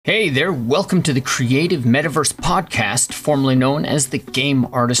Hey there, welcome to the Creative Metaverse Podcast, formerly known as the Game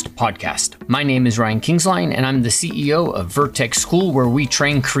Artist Podcast. My name is Ryan Kingsline, and I'm the CEO of Vertex School, where we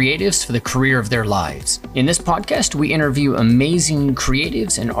train creatives for the career of their lives. In this podcast, we interview amazing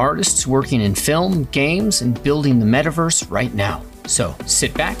creatives and artists working in film, games, and building the metaverse right now. So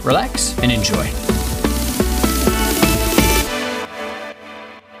sit back, relax, and enjoy.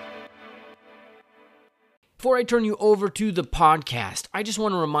 Before I turn you over to the podcast, I just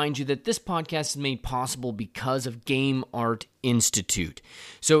want to remind you that this podcast is made possible because of Game Art Institute.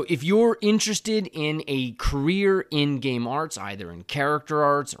 So if you're interested in a career in game arts, either in character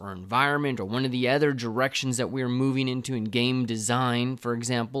arts or environment or one of the other directions that we're moving into in game design, for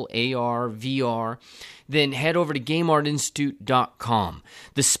example, AR, VR, then head over to gameartinstitute.com.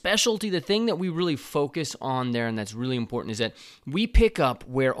 The specialty, the thing that we really focus on there and that's really important is that we pick up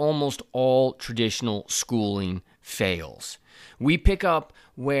where almost all traditional schooling fails. We pick up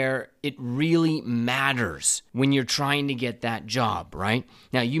where it really matters when you're trying to get that job, right?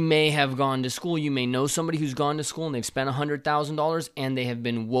 Now, you may have gone to school, you may know somebody who's gone to school and they've spent $100,000 and they have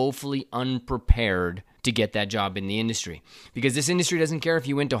been woefully unprepared to get that job in the industry. Because this industry doesn't care if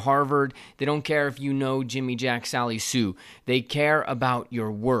you went to Harvard, they don't care if you know Jimmy, Jack, Sally, Sue. They care about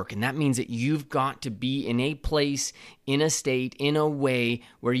your work, and that means that you've got to be in a place, in a state, in a way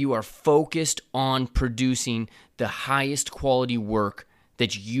where you are focused on producing the highest quality work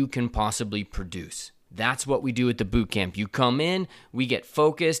that you can possibly produce. That's what we do at the boot camp. You come in, we get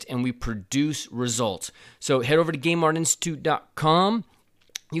focused, and we produce results. So head over to gameartinstitute.com.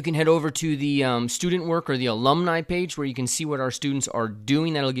 You can head over to the student work or the alumni page where you can see what our students are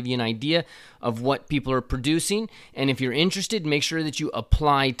doing. That'll give you an idea of what people are producing. And if you're interested, make sure that you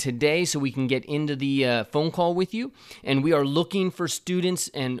apply today so we can get into the phone call with you. And we are looking for students,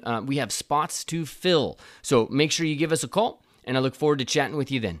 and we have spots to fill. So make sure you give us a call, and I look forward to chatting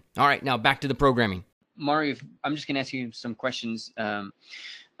with you then. All right, now back to the programming. Mario, I'm just going to ask you some questions.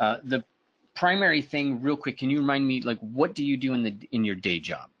 The primary thing, real quick, can you remind me, like, what do you do in your day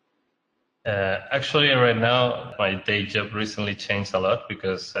job? Actually, right now, my day job recently changed a lot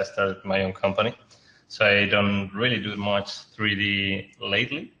because I started my own company. So I don't really do much 3D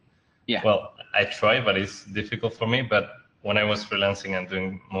lately. Yeah. Well, I try, but it's difficult for me. But when I was freelancing, I'm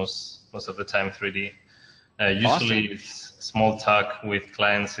doing most of the time 3D. Usually, Awesome. It's small talk with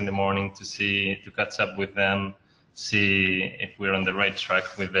clients in the morning to catch up with them, see if we're on the right track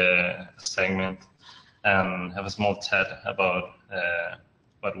with the segment, and have a small chat about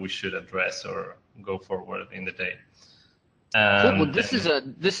what we should address or go forward in the day. Cool. Well, this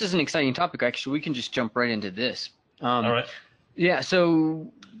is an exciting topic. Actually, we can just jump right into this. All right. Yeah.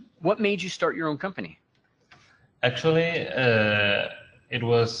 So, what made you start your own company? Actually, it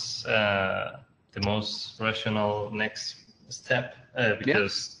was the most rational next step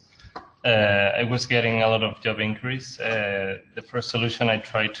because I was getting a lot of job inquiries. The first solution I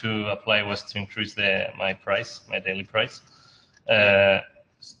tried to apply was to increase my daily price,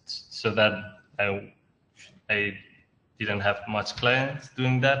 so that I didn't have much clients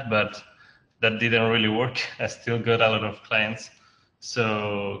doing that, but that didn't really work. I still got a lot of clients,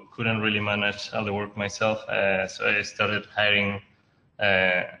 so couldn't really manage all the work myself. So I started hiring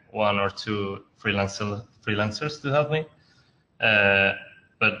one or two freelancers to help me.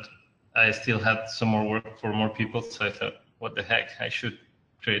 But I still had some more work for more people, so I thought, what the heck, I should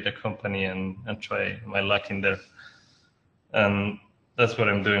create a company and try my luck in there. And that's what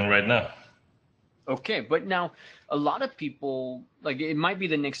I'm doing right now. Okay, but now a lot of people, like, it might be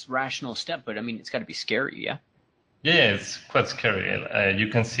the next rational step, but I mean, it's got to be scary, yeah? Yeah, it's quite scary. You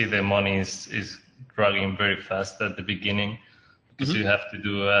can see the money is dragging very fast at the beginning because you have to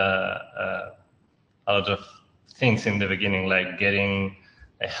do a lot of things in the beginning, like getting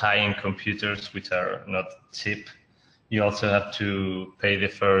high-end computers, which are not cheap. You also have to pay the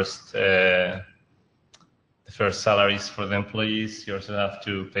first salaries for the employees. You also have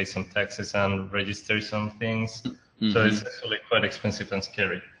to pay some taxes and register some things. So it's actually quite expensive and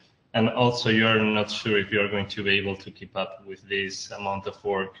scary. And also, you're not sure if you're going to be able to keep up with this amount of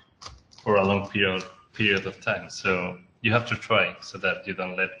work for a long period of time. So you have to try so that you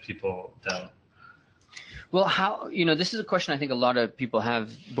don't let people down. Well, this is a question I think a lot of people have,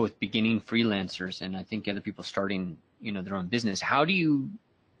 both beginning freelancers and I think other people starting, their own business. How do you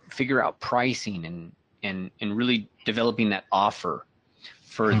figure out pricing and really developing that offer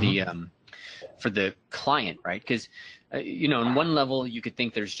for the client, right? Because, on one level, you could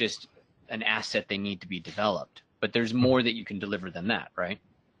think there's just an asset they need to be developed, but there's more that you can deliver than that, right?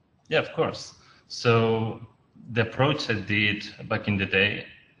 Yeah, of course. So the approach I did back in the day,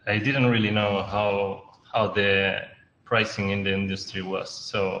 I didn't really know how the pricing in the industry was.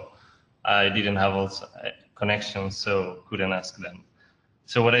 So I didn't have also connections, so couldn't ask them.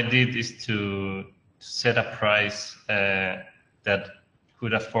 So what I did is to set a price that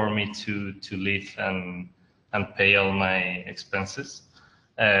could afford me to live and pay all my expenses,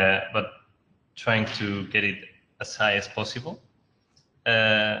 but trying to get it as high as possible,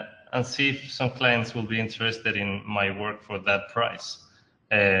 and see if some clients will be interested in my work for that price.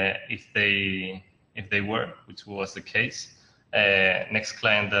 If they were, which was the case, next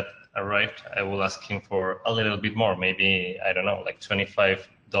client that arrived, I will ask him for a little bit more, maybe, I don't know, like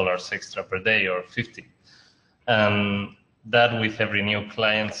 $25 extra per day or 50. That with every new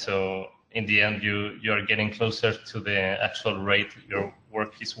client. So in the end, you're getting closer to the actual rate your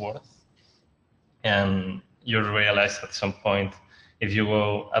work is worth. And you realize at some point, if you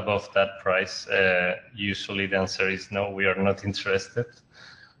go above that price, usually the answer is no, we are not interested.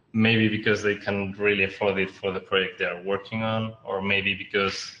 Maybe because they can really afford it for the project they are working on, or maybe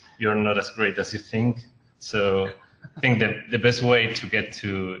because you're not as great as you think. So I think that the best way to get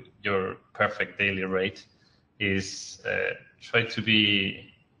to your perfect daily rate is try to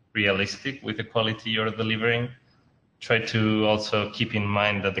be realistic with the quality you're delivering. Try to also keep in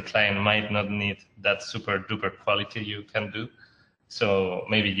mind that the client might not need that super duper quality you can do. So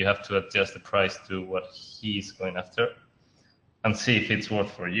maybe you have to adjust the price to what he's going after and see if it's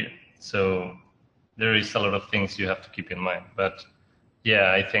worth for you. So there is a lot of things you have to keep in mind. But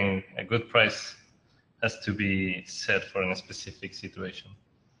yeah, I think a good price has to be set for a specific situation.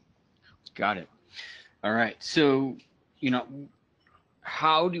 Got it. All right. So,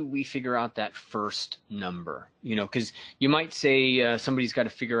 how do we figure out that first number? Because you might say somebody's got to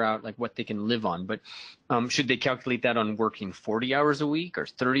figure out like what they can live on, but should they calculate that on working 40 hours a week or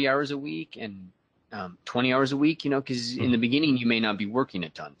 30 hours a week and 20 hours a week? Because in the beginning you may not be working a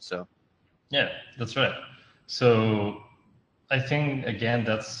ton. So yeah, that's right. So I think again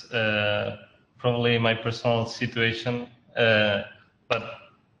that's probably my personal situation. But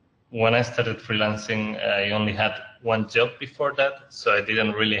when I started freelancing, I only had one job before that, so I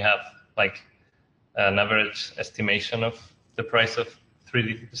didn't really have like an average estimation of the price of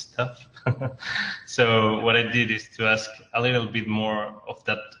 3D stuff. So what I did is to ask a little bit more of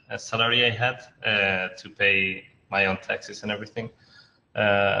that salary I had to pay my own taxes and everything.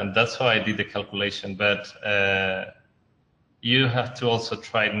 And that's how I did the calculation. But you have to also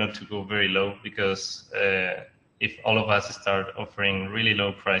try not to go very low, because if all of us start offering really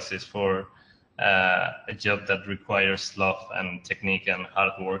low prices for a job that requires love and technique and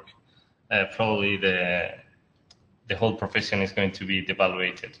hard work, probably the whole profession is going to be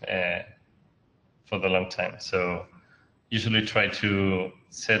devaluated for the long time. So usually try to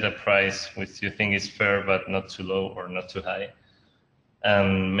set a price which you think is fair, but not too low or not too high.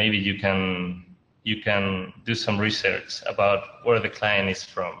 And maybe you can do some research about where the client is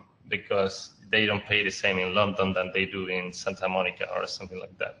from, because they don't pay the same in London than they do in Santa Monica or something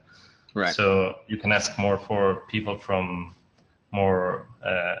like that. Right. So you can ask more for people from more,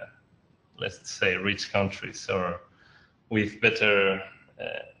 let's say, rich countries or with better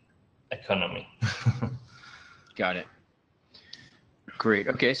economy. Got it. Great.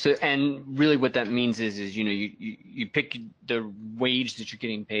 Okay. So, and really what that means is you pick the wage that you're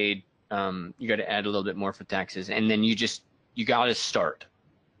getting paid. You got to add a little bit more for taxes, and then you got to start.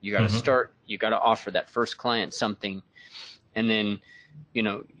 You got to start. You got to offer that first client something, and then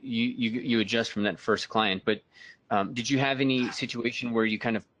you adjust from that first client. But did you have any situation where you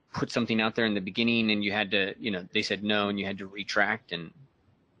kind of put something out there in the beginning and you had to, they said no and you had to retract and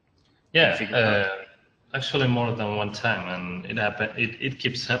actually more than one time, and it happened. It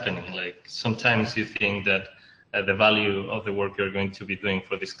keeps happening. Like sometimes you think that the value of the work you're going to be doing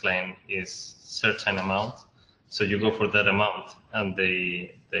for this client is certain amount, so you go for that amount, and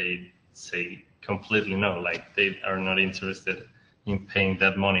they say completely no, like they are not interested in paying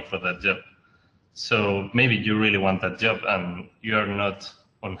that money for that job. So maybe you really want that job and you are not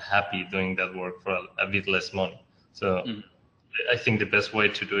unhappy doing that work for a bit less money. So I think the best way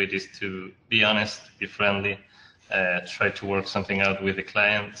to do it is to be honest, be friendly, try to work something out with the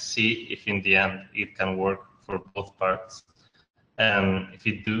client, see if in the end it can work for both parts. And if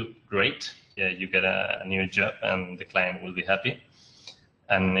it do, great, yeah, you get a new job and the client will be happy.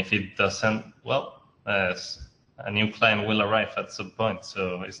 And if it doesn't, well, a new client will arrive at some point,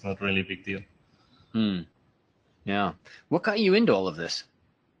 so it's not really a big deal. Yeah. What got you into all of this?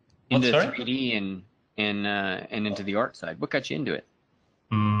 Into Sorry? 3D and into the art side. What got you into it?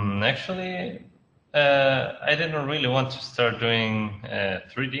 Actually, I didn't really want to start doing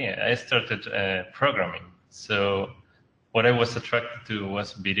 3D. I started programming. So what I was attracted to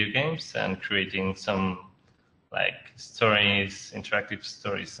was video games and creating some like stories, interactive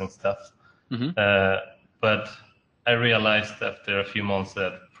stories and stuff. Mm-hmm. But I realized after a few months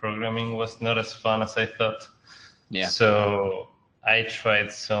that programming was not as fun as I thought. Yeah. So I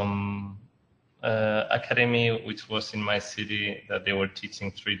tried some academy which was in my city that they were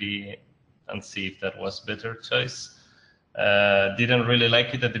teaching 3D and see if that was better choice. Didn't really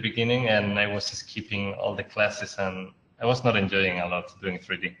like it at the beginning, and I was skipping all the classes, and I was not enjoying a lot doing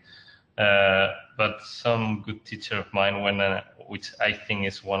 3D. But some good teacher of mine, which I think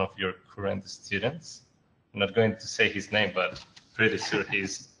is one of your current students, I'm not going to say his name, but pretty sure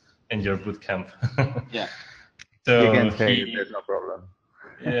he's in your boot camp. Yeah. So you can say there's no problem.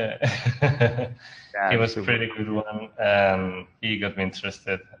 Yeah. Yeah, He was super. pretty good one, and he got me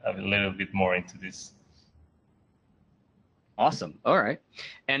interested a little bit more into this. Awesome. All right.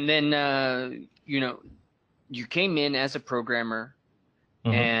 And then, you came in as a programmer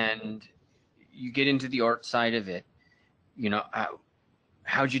and you get into the art side of it.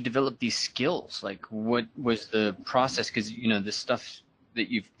 How'd you develop these skills? Like, what was the process? Because, the stuff that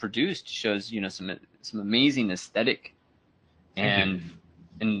you've produced shows, some amazing aesthetic and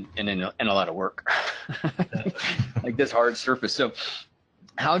a lot of work. Like this hard surface. So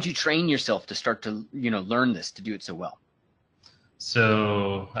how'd you train yourself to start to, learn this, to do it so well?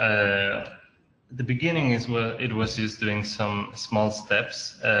 So the beginning it was just doing some small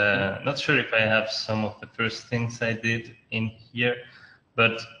steps. Not sure if I have some of the first things I did in here,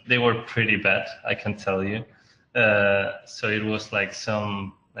 but they were pretty bad, I can tell you. So it was like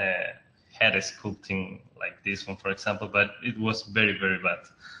some head sculpting, like this one, for example, but it was very, very bad.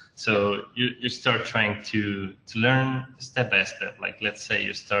 So you start trying to learn step by step. Like, let's say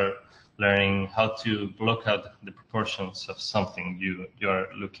you start learning how to block out the proportions of something you are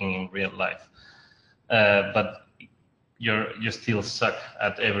looking in real life, but you still suck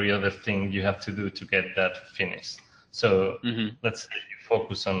at every other thing you have to do to get that finished. So let's say you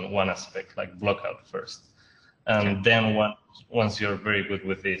focus on one aspect, like block out first, and then once you're very good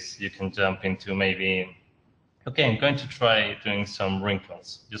with this, you can jump into maybe, okay, I'm going to try doing some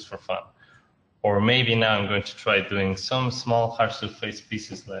wrinkles just for fun, or maybe now I'm going to try doing some small hard surface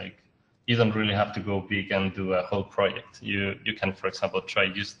pieces. Like, you don't really have to go big and do a whole project. You can, for example, try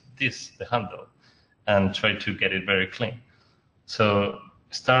use the handle, and try to get it very clean. So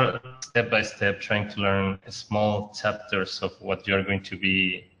start step by step, trying to learn small chapters of what you're going to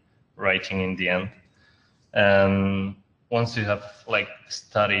be writing in the end. And once you have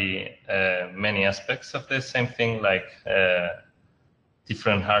study many aspects of the same thing, like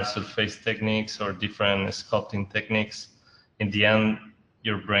different hard surface techniques or different sculpting techniques, in the end,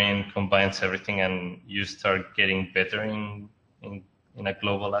 your brain combines everything and you start getting better in a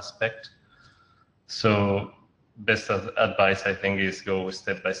global aspect. So best advice, I think, is go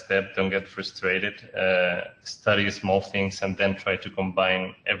step by step. Don't get frustrated. Study small things and then try to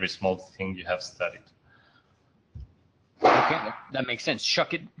combine every small thing you have studied. Okay, that makes sense.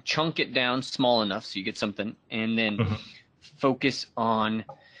 Chunk it down small enough so you get something, and then focus on.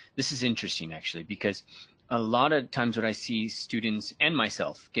 This is interesting, actually, because a lot of times what I see students and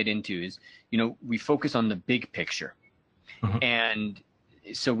myself get into is, we focus on the big picture, and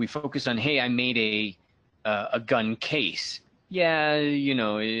so we focus on, hey, I made a gun case. Yeah,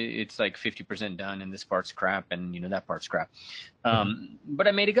 it's like 50% done, and this part's crap, and that part's crap. But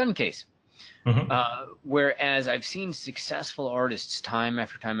I made a gun case. Whereas I've seen successful artists time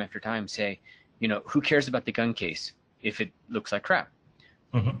after time after time say, who cares about the gun case if it looks like crap?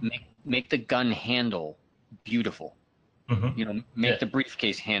 Make the gun handle beautiful. Make the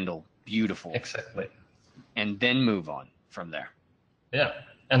briefcase handle beautiful. Exactly. And then move on from there. Yeah.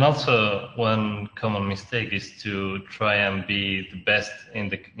 And also, one common mistake is to try and be the best in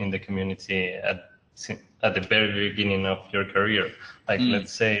the community at the very beginning of your career. Like,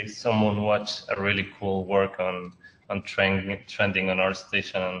 let's say someone watched a really cool work on trending on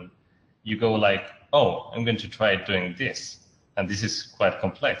ArtStation, and you go like, oh, I'm going to try doing this, and this is quite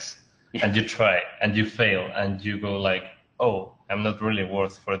complex. And you try and you fail, and you go like, oh, I'm not really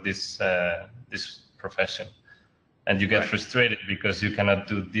worth for this profession. And you get frustrated because you cannot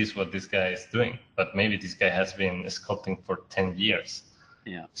do what this guy is doing, but maybe this guy has been sculpting for 10 years.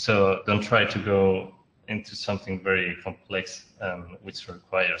 Yeah. So don't try to go into something very complex, which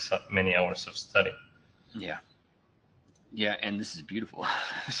requires many hours of study. Yeah. Yeah, and this is beautiful.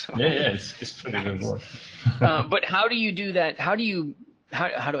 So, it's pretty good work. But how do you do that? How do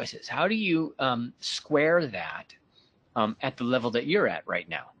I say this? How do you square that at the level that you're at right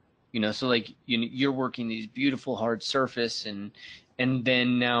now? So like you're working these beautiful hard surface, and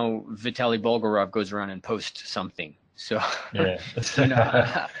then now Vitaly Bulgarov goes around and posts something. So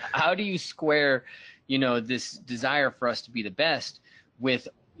how do you square, this desire for us to be the best with,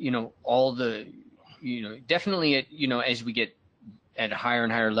 all the, definitely as we get at higher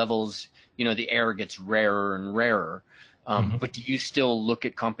and higher levels, the air gets rarer and rarer. But do you still look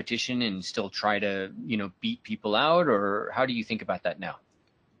at competition and still try to, beat people out, or how do you think about that now?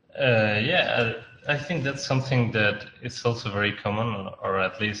 Yeah, I think that's something that is also very common, or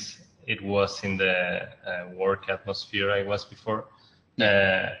at least it was in the work atmosphere I was before.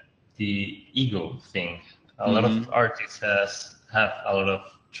 The ego thing. A lot of artists have a lot of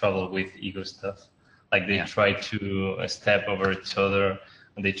trouble with ego stuff. Like they try to step over each other,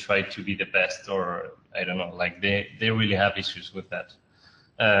 and they try to be the best, or I don't know, like they really have issues with that.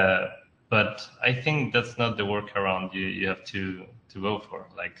 But I think that's not the workaround you have to go for.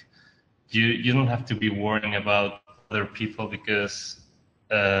 Like you don't have to be worrying about other people, because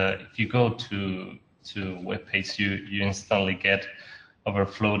if you go to web page, you instantly get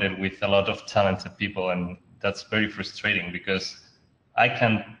overflooded with a lot of talented people, and that's very frustrating, because I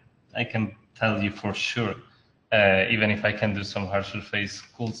can tell you for sure, even if I can do some hard surface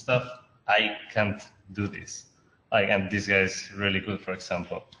cool stuff, I can't do this. And this guy is really good, for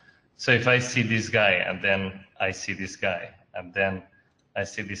example. So if I see this guy, and then I see this guy, and then I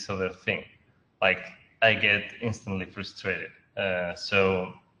see this other thing, like I get instantly frustrated.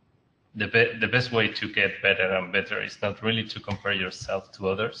 So the best way to get better and better is not really to compare yourself to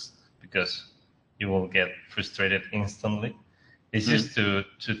others, because you will get frustrated instantly. It's just to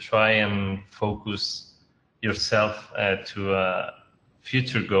try and focus yourself to a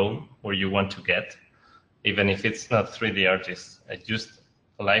future goal where you want to get, even if it's not 3D artist, just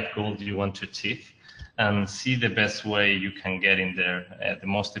a life goal you want to achieve, and see the best way you can get in there, the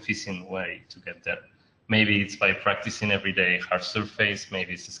most efficient way to get there. Maybe it's by practicing every day hard surface,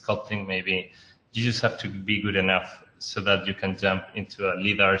 maybe it's sculpting, maybe you just have to be good enough so that you can jump into a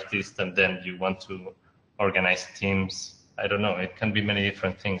lead artist, and then you want to organize teams. I don't know, it can be many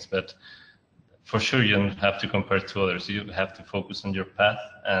different things, but for sure you don't have to compare to others. You have to focus on your path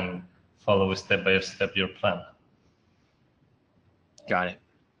and follow step by step your plan. Got it.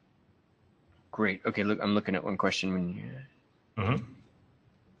 Great. Okay, look, I'm looking at one question when you...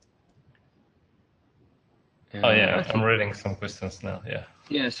 Oh yeah, I'm reading some questions now, yeah.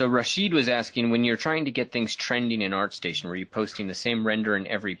 Yeah, so Rashid was asking, when you're trying to get things trending in ArtStation, were you posting the same render in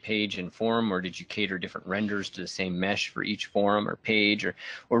every page and forum, or did you cater different renders to the same mesh for each forum or page?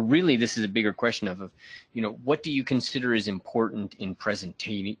 Or really, this is a bigger question of what do you consider is important in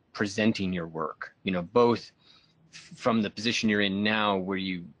presenting your work? Both from the position you're in now, where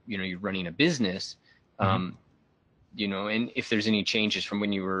you're running a business, and if there's any changes from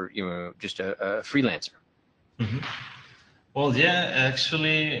when you were just a freelancer. Well, yeah,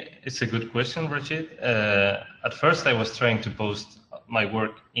 actually, it's a good question, Rashid. At first, I was trying to post my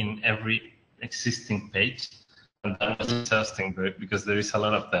work in every existing page, and that was exhausting because there is a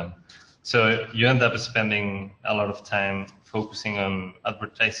lot of them. So you end up spending a lot of time focusing on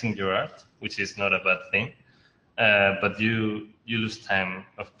advertising your art, which is not a bad thing, but you lose time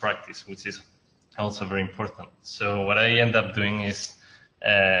of practice, which is also very important. So what I end up doing is,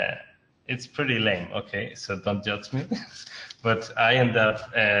 it's pretty lame, okay, so don't judge me. But I end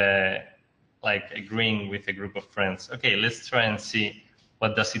up agreeing with a group of friends. Okay, let's try and see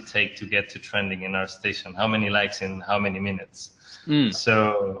what does it take to get to trending in ArtStation. How many likes in how many minutes?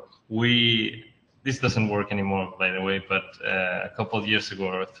 So this doesn't work anymore, by the way. But a couple of years ago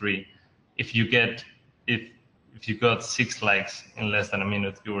or 3, if you got 6 likes in less than a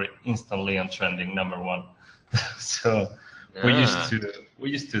minute, you were instantly on trending #1. So. We used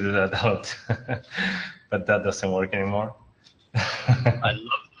to do that a lot, but that doesn't work anymore.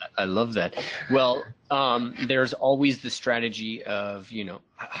 I love that. Well, there's always the strategy of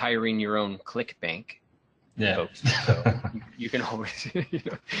hiring your own ClickBank, folks. So you can always a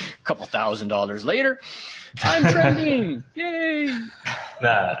couple $1,000s later, I'm trending, yay!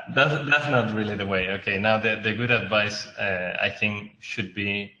 Nah, that's not really the way. Okay, now the good advice I think should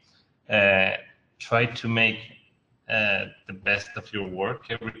be try to make the best of your work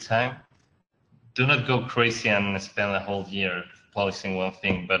every time. Do not go crazy and spend a whole year polishing one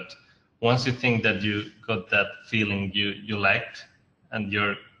thing, but once you think that you got that feeling you liked and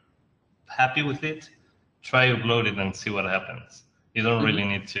you're happy with it, try upload it and see what happens. You don't really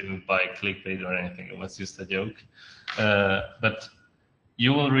need to buy clickbait or anything. It was just a joke. But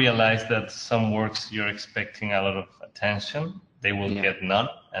you will realize that some works you're expecting a lot of attention, they will get none,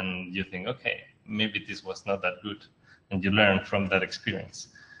 and you think, okay, maybe this was not that good. And you learn from that experience.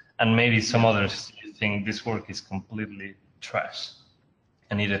 And maybe some others, you think this work is completely trash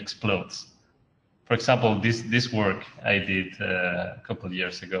and it explodes. For example, this work I did a couple of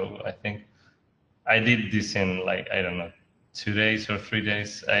years ago, I think. I did this in like, I don't know, 2 days or 3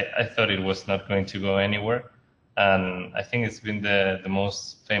 days. I thought it was not going to go anywhere. And I think it's been the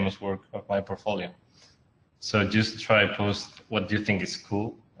most famous work of my portfolio. So just try post what you think is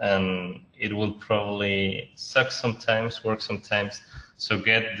cool, and it will probably suck sometimes, work sometimes. So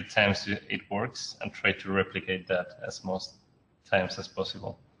get the times it works and try to replicate that as most times as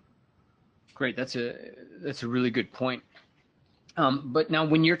possible. Great, that's a really good point. But now,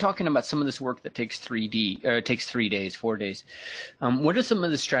 when you're talking about some of this work that takes 3 days, 4 days, what are some of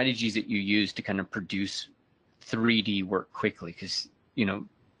the strategies that you use to kind of produce 3D work quickly? Because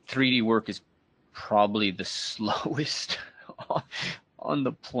 3D work is probably the slowest on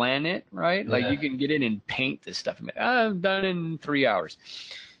the planet, right? Like you can get in and paint this stuff and be, I'm done in 3 hours.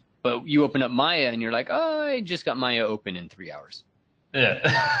 But you open up Maya and you're like, oh, I just got Maya open in 3 hours.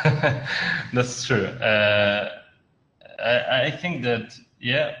 Yeah, that's true. I think that,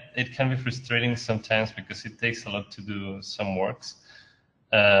 yeah, it can be frustrating sometimes because it takes a lot to do some works.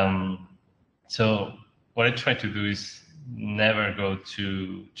 So what I try to do is never go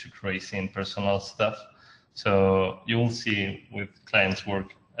too crazy in personal stuff. So you will see with clients'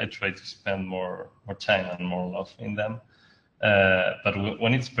 work, I try to spend more time and more love in them. But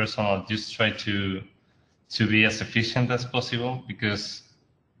when it's personal, just try to be as efficient as possible, because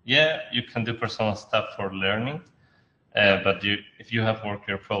yeah, you can do personal stuff for learning, but if you have work,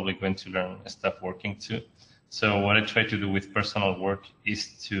 you're probably going to learn stuff working too. So what I try to do with personal work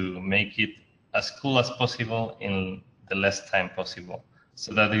is to make it as cool as possible in the less time possible,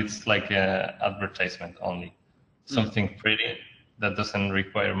 so that it's like an advertisement only, something pretty that doesn't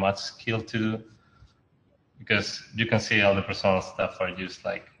require much skill to do. Because you can see all the personal stuff are just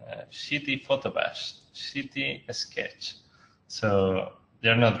like shitty photo bash, shitty sketch. So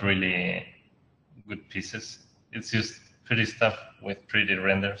they're not really good pieces. It's just pretty stuff with pretty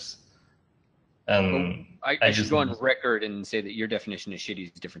renders. And I should go on record and say that your definition of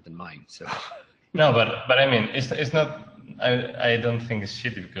shitty is different than mine. So no, but I mean, it's not. I don't think it's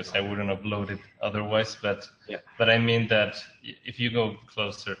shitty because I wouldn't upload it otherwise. But I mean that if you go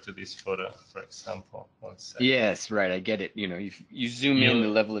closer to this photo, for example, let's say. Yes, right. I get it. You zoom in, the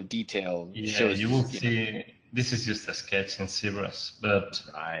level of detail shows. You will see. This is just a sketch in ZBrush, but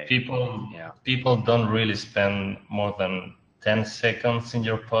people don't really spend more than 10 seconds in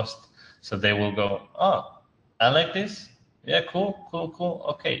your post, so they will go, oh, I like this. Yeah, cool.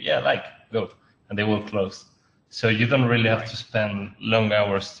 Okay, yeah, go, and they will close. So you don't really have to spend long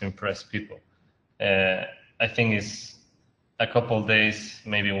hours to impress people. I think it's a couple of days,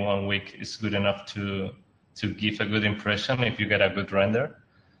 maybe 1 week is good enough to give a good impression if you get a good render.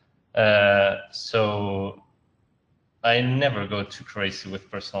 So I never go too crazy with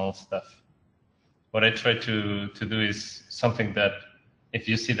personal stuff. What I try to do is something that if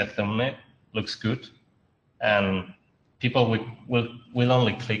you see the thumbnail, looks good, and people will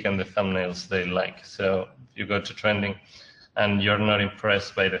only click on the thumbnails they like. So if you go to trending and you're not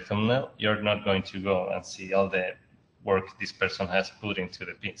impressed by the thumbnail, you're not going to go and see all the work this person has put into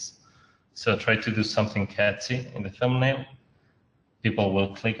the piece. So try to do something catchy in the thumbnail. People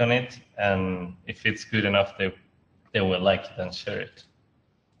will click on it, and if it's good enough, they will like it and share it.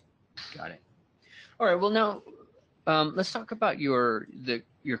 Got it. All right. Well, now let's talk about your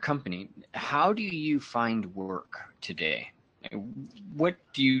company. How do you find work today? What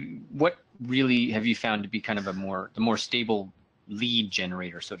really have you found to be kind of the more stable lead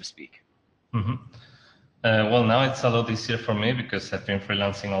generator, so to speak? Mm-hmm. Well, now it's a lot easier for me because I've been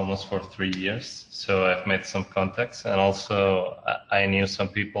freelancing almost for 3 years. So I've made some contacts, and also I knew some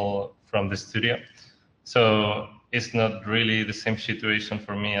people from the studio. So it's not really the same situation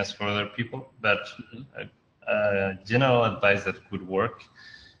for me as for other people, but general advice that could work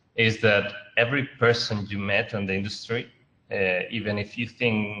is that every person you met in the industry, even if you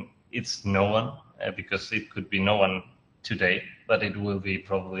think it's no one, because it could be no one today, but it will be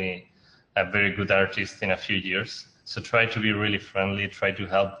probably a very good artist in a few years. So try to be really friendly, try to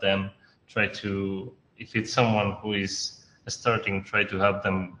help them, if it's someone who is starting, try to help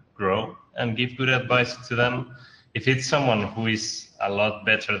them grow and give good advice to them. If it's someone who is a lot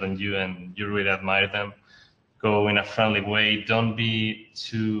better than you and you really admire them, go in a friendly way. Don't be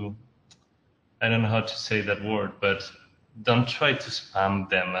too, I don't know how to say that word, but don't try to spam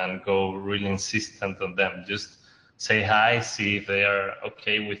them and go really insistent on them. Just say hi, see if they are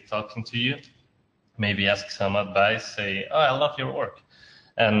okay with talking to you. Maybe ask some advice, say, oh, I love your work.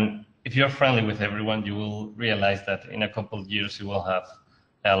 And if you're friendly with everyone, you will realize that in a couple of years, you will have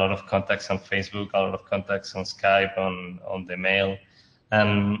a lot of contacts on Facebook, a lot of contacts on Skype, on the mail.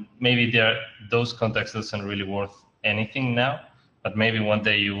 And maybe those contacts doesn't really worth anything now, but maybe one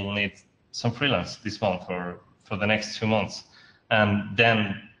day you will need some freelance this month or for the next 2 months. And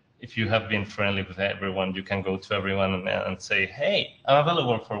then if you have been friendly with everyone, you can go to everyone and say, hey, I'm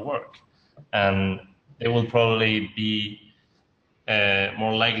available for work. And they will probably be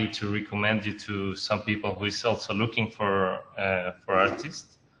more likely to recommend you to some people who is also looking for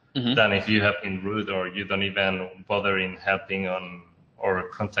artists than if you have been rude or you don't even bother in helping on or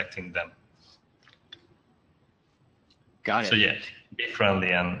contacting them. Got it. So yeah, be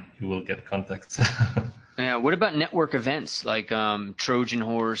friendly and you will get contacts. Yeah. What about network events like Trojan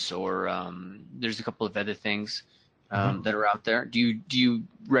Horse or there's a couple of other things that are out there? Do you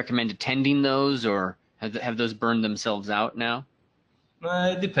recommend attending those, or have those burned themselves out now?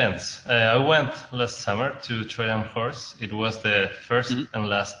 It depends. I went last summer to Trojan Horse. It was the first and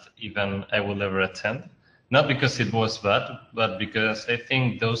last event I will ever attend. Not because it was bad, but because I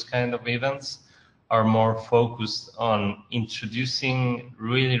think those kind of events are more focused on introducing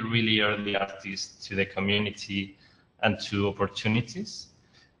really, really early artists to the community and to opportunities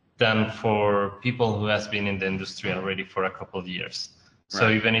than for people who has been in the industry already for a couple of years. So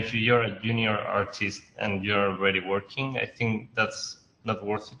even if you're a junior artist and you're already working, I think that's not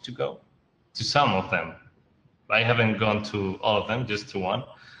worth it to go to some of them. I haven't gone to all of them, just to one.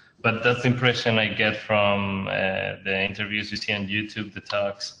 But that's the impression I get from the interviews you see on YouTube, the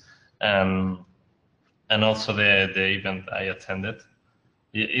talks, and also the event I attended.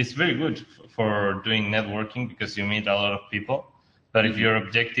 It's very good for doing networking because you meet a lot of people. But if your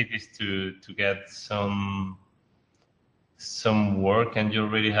objective is to get some work and you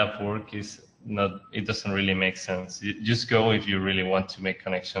already have work, it doesn't really make sense. You just go if you really want to make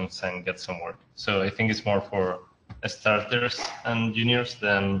connections and get some work. So I think it's more for starters and juniors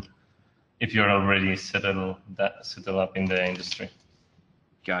than if you're already settled up in the industry.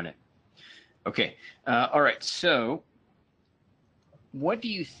 Got it. Okay. All right. So what do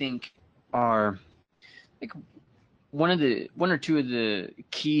you think are like one or two of the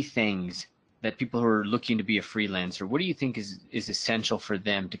key things that people who are looking to be a freelancer, what do you think is essential for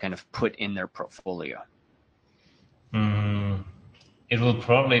them to kind of put in their portfolio? It will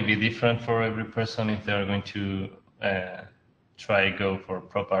probably be different for every person if they're going to go for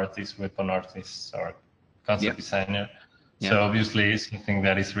prop artists, weapon artists, or concept designer. So obviously it's something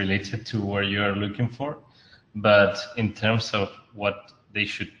that is related to where you are looking for. But in terms of what they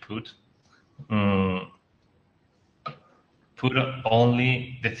should put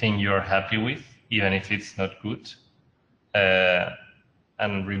only the thing you're happy with, even if it's not good,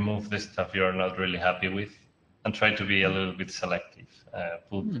 and remove the stuff you're not really happy with, and try to be a little bit selective.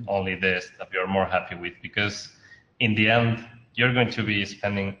 Put only the stuff you're more happy with, because in the end, you're going to be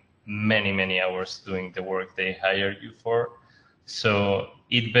spending many, many hours doing the work they hired you for. So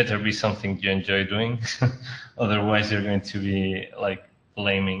it better be something you enjoy doing. Otherwise, you're going to be like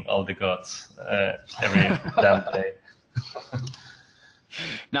blaming all the gods every damn day.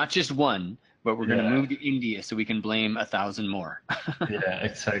 Not just one, but we're going to move to India so we can blame 1,000 more. Yeah,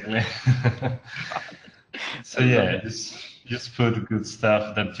 exactly. So just put good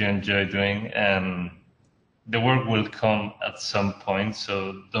stuff that you enjoy doing, and the work will come at some point.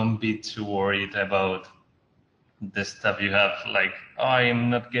 So don't be too worried about the stuff you have, like, oh, I'm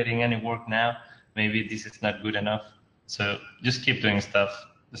not getting any work now, maybe this is not good enough. So just keep doing stuff.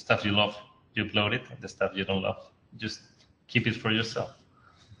 The stuff you love, you upload it. The stuff you don't love, just keep it for yourself.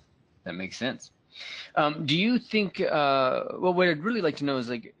 That makes sense. Do you think, well, what I'd really like to know is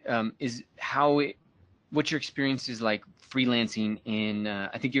like, what your experience is like freelancing in,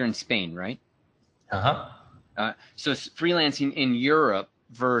 I think you're in Spain, right? So freelancing in Europe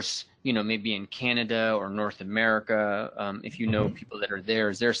versus, maybe in Canada or North America, if you know people that are there,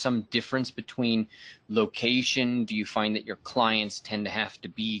 is there some difference between location? Do you find that your clients tend to have to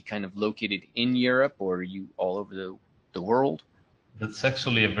be kind of located in Europe, or are you all over the world? That's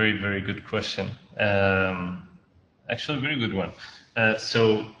actually a very, very good question. Actually, a very good one.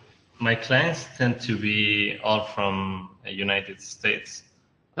 So my clients tend to be all from the United States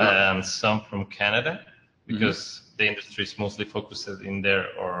and some from Canada, because the industry is mostly focused in there,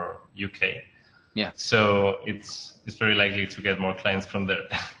 or UK. Yeah. So it's very likely to get more clients from there.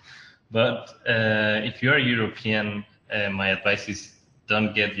 But if you're European, my advice is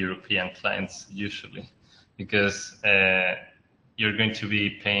don't get European clients usually, because you're going to be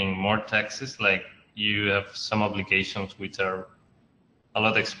paying more taxes. Like, you have some obligations which are a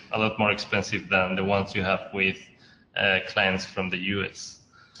lot more expensive than the ones you have with clients from the US.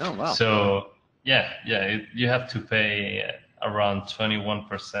 Oh, wow. So you have to pay around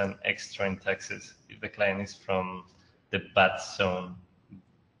 21% extra in taxes if the client is from the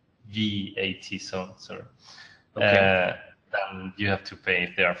VAT zone, sorry. Okay. than you have to pay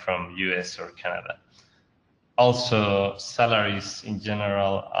if they are from US or Canada. Also, salaries in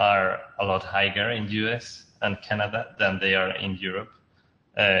general are a lot higher in US and Canada than they are in Europe,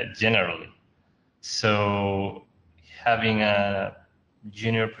 generally. So having a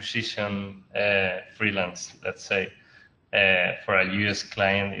junior position freelance, let's say, for a US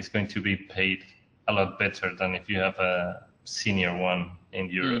client is going to be paid a lot better than if you have a senior one in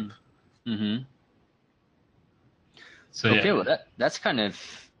Europe. Mm-hmm. So okay, yeah. well that's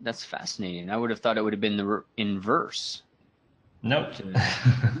fascinating. I would have thought it would have been the inverse. No.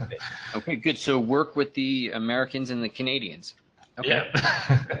 Okay, good. So work with the Americans and the Canadians. Okay.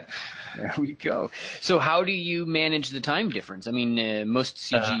 Yeah. There we go. So how do you manage the time difference? I mean, most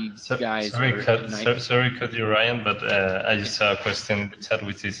CG guys sorry, are... sorry, cut you, Ryan, but I just saw a question in the chat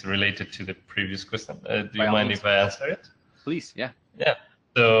which is related to the previous question. Do you mind if I answer it? Please, yeah. Yeah.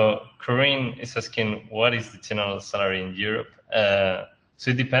 So Corinne is asking, what is the general salary in Europe?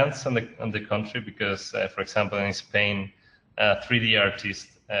 So it depends on the country because, for example, in Spain, 3D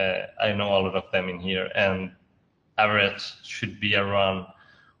artists, I know a lot of them in here, and average should be around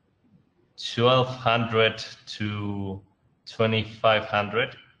 1,200 to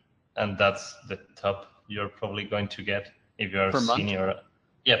 2,500, and that's the top you're probably going to get if you're a senior. Month?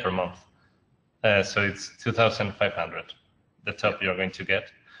 Yeah, per month. So it's 2,500, the top you're going to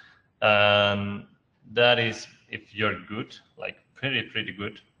get. And that is if you're good, like pretty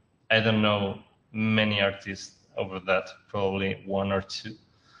good. I don't know many artists over that, probably one or two.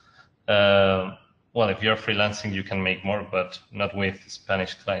 Well, if you're freelancing, you can make more, but not with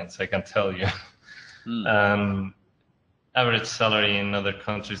Spanish clients, I can tell you. Average salary in other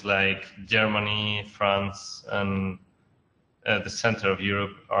countries like Germany, France, and the center of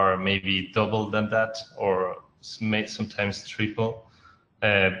Europe are maybe double than that, or sometimes triple.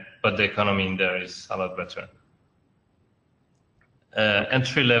 But the economy in there is a lot better.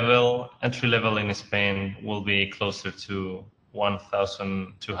 Entry level in Spain will be closer to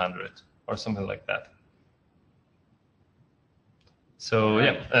 1,200 or something like that. So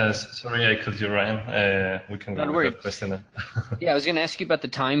yeah, sorry I cut you, Ryan. We can go with that question. Yeah, I was going to ask you about the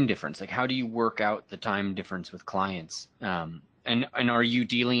time difference. Like, how do you work out the time difference with clients? And are you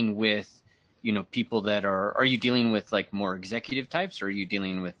dealing with, people that are you dealing with like more executive types, or are you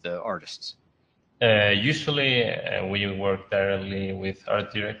dealing with the artists? Usually we work directly with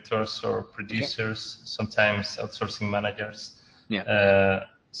art directors or producers, sometimes outsourcing managers. Yeah.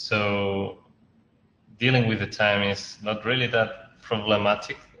 So dealing with the time is not really that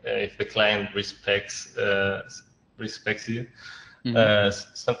problematic if the client respects you. Mm-hmm.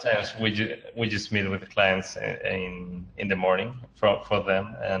 Sometimes we just meet with the clients in the morning for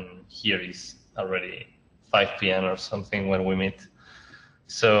them, and here is already 5 p.m. or something when we meet.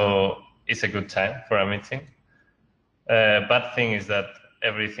 So it's a good time for a meeting. Bad thing is that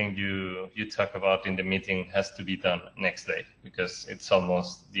everything you talk about in the meeting has to be done next day because it's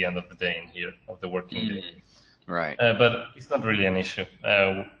almost the end of the day in here, of the working day. Right. But it's not really an issue.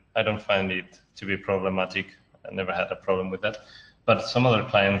 I don't find it to be problematic. I never had a problem with that. But some other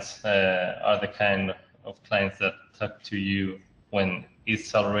clients are the kind of clients that talk to you when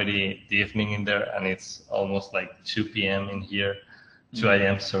it's already the evening in there and it's almost like 2 p.m. in here, 2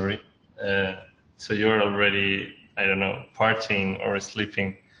 a.m., sorry. So you're already, I don't know, partying or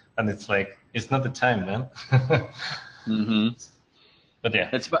sleeping, and it's like, it's not the time, man. Mm-hmm. But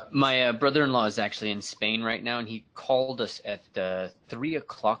yeah. My brother-in-law is actually in Spain right now, and he called us at 3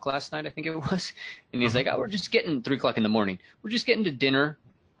 o'clock last night, I think it was. And he's like, we're just getting 3 o'clock in the morning. We're just getting to dinner,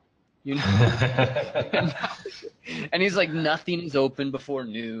 And he's like, nothing is open before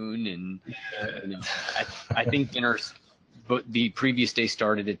noon. And I think dinner's, but the previous day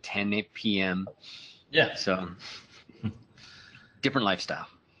started at 10 p.m. Yeah. So different lifestyle.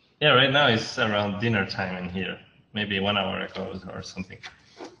 Yeah, right now it's around dinner time in here. Maybe 1 hour ago or something.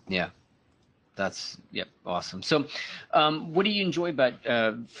 Yeah, that's awesome. So, what do you enjoy about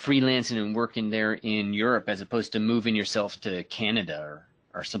freelancing and working there in Europe as opposed to moving yourself to Canada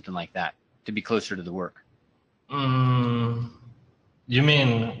or something like that to be closer to the work? You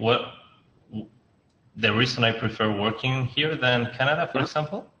mean what? The reason I prefer working here than Canada, for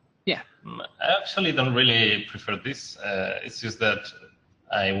example? Yeah. I actually don't really prefer this. It's just that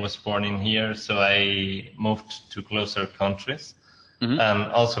I was born in here, so I moved to closer countries. Mm-hmm. And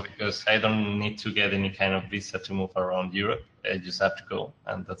also because I don't need to get any kind of visa to move around Europe. I just have to go,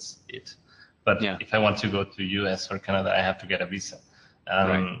 and that's it. But if I want to go to US or Canada, I have to get a visa.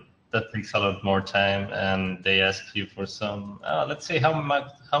 Right. That takes a lot more time, and they ask you for some, let's say, how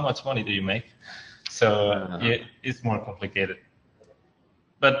much money do you make? So it's more complicated.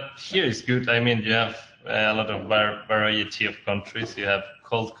 But here is good. I mean, you have a lot of variety of countries. You have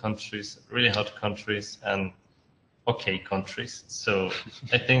cold countries, really hot countries, and okay countries. So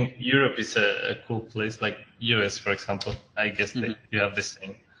I think Europe is a cool place, like US, for example. I guess you have the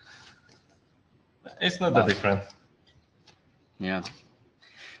same. It's not that different. Yeah.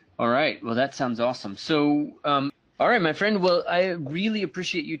 All right. Well, that sounds awesome. So, all right, my friend. Well, I really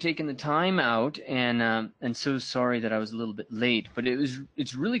appreciate you taking the time out, and so sorry that I was a little bit late. But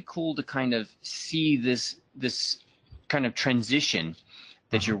it's really cool to kind of see this kind of transition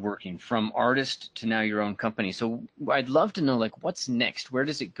that you're working from artist to now your own company. So I'd love to know, like, what's next? Where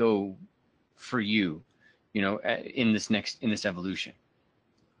does it go for you? You know, in this evolution.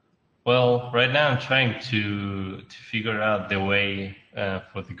 Well, right now I'm trying to figure out the way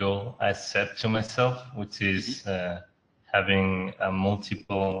for the goal I set to myself, which is having a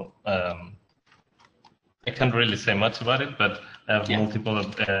multiple. I can't really say much about it, but I have multiple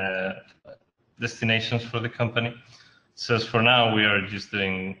destinations for the company. So for now, we are just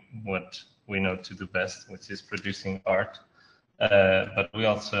doing what we know to do best, which is producing art. But we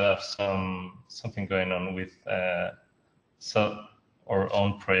also have something going on with our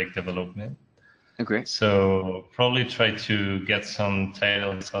own project development. Okay. So probably try to get some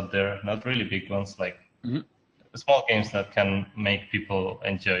titles out there, not really big ones, like small games that can make people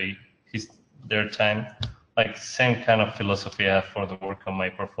enjoy their time. Like same kind of philosophy I have for the work on my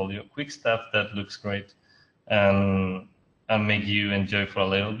portfolio. Quick stuff that looks great and make you enjoy for a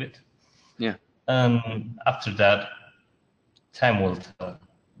little bit. Yeah. And after that, time will tell.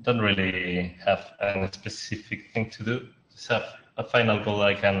 Don't really have a specific thing to do. Just have a final goal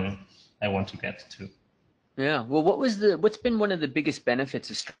I want to get to. Yeah. Well, what's been one of the biggest benefits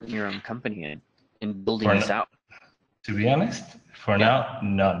of starting your own company and building this out? To be honest, for now,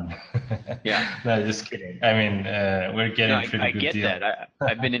 none. Yeah. No, just kidding. I mean, we're getting pretty good deal. I get that.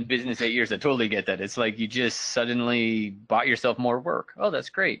 I've been in business 8 years. I totally get that. It's like you just suddenly bought yourself more work. Oh, that's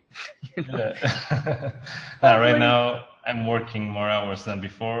great. You know? Right now, I'm working more hours than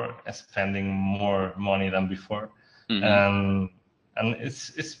before, spending more money than before. And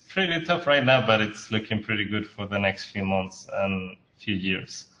it's pretty tough right now, but it's looking pretty good for the next few months and few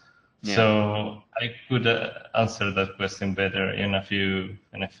years. Yeah. So I could answer that question better in a few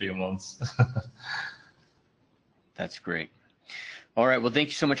months. That's great. All right. Well, thank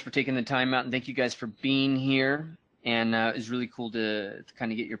you so much for taking the time out, and thank you guys for being here. And it's really cool to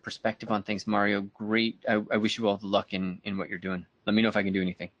kind of get your perspective on things, Mario. Great. I wish you all the luck in what you're doing. Let me know if I can do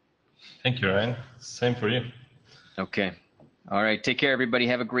anything. Thank you, Ryan. Same for you. Okay. All right. Take care, everybody.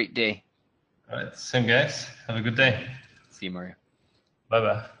 Have a great day. All right. Same, guys. Have a good day. See you, Mario.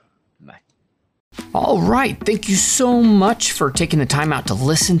 Bye-bye. Bye. All right, thank you so much for taking the time out to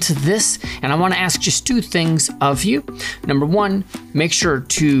listen to this. And I want to ask just two things of you. Number one, make sure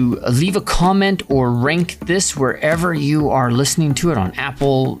to leave a comment or rank this wherever you are listening to it on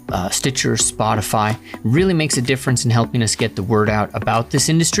Apple, Stitcher, Spotify. It really makes a difference in helping us get the word out about this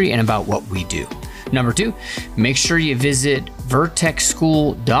industry and about what we do. Number two, make sure you visit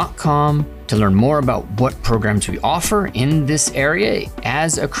vertexschool.com to learn more about what programs we offer in this area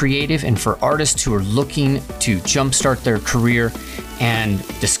as a creative and for artists who are looking to jumpstart their career and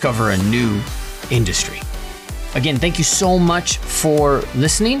discover a new industry. Again, thank you so much for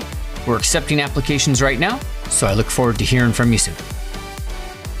listening. We're accepting applications right now, so I look forward to hearing from you soon.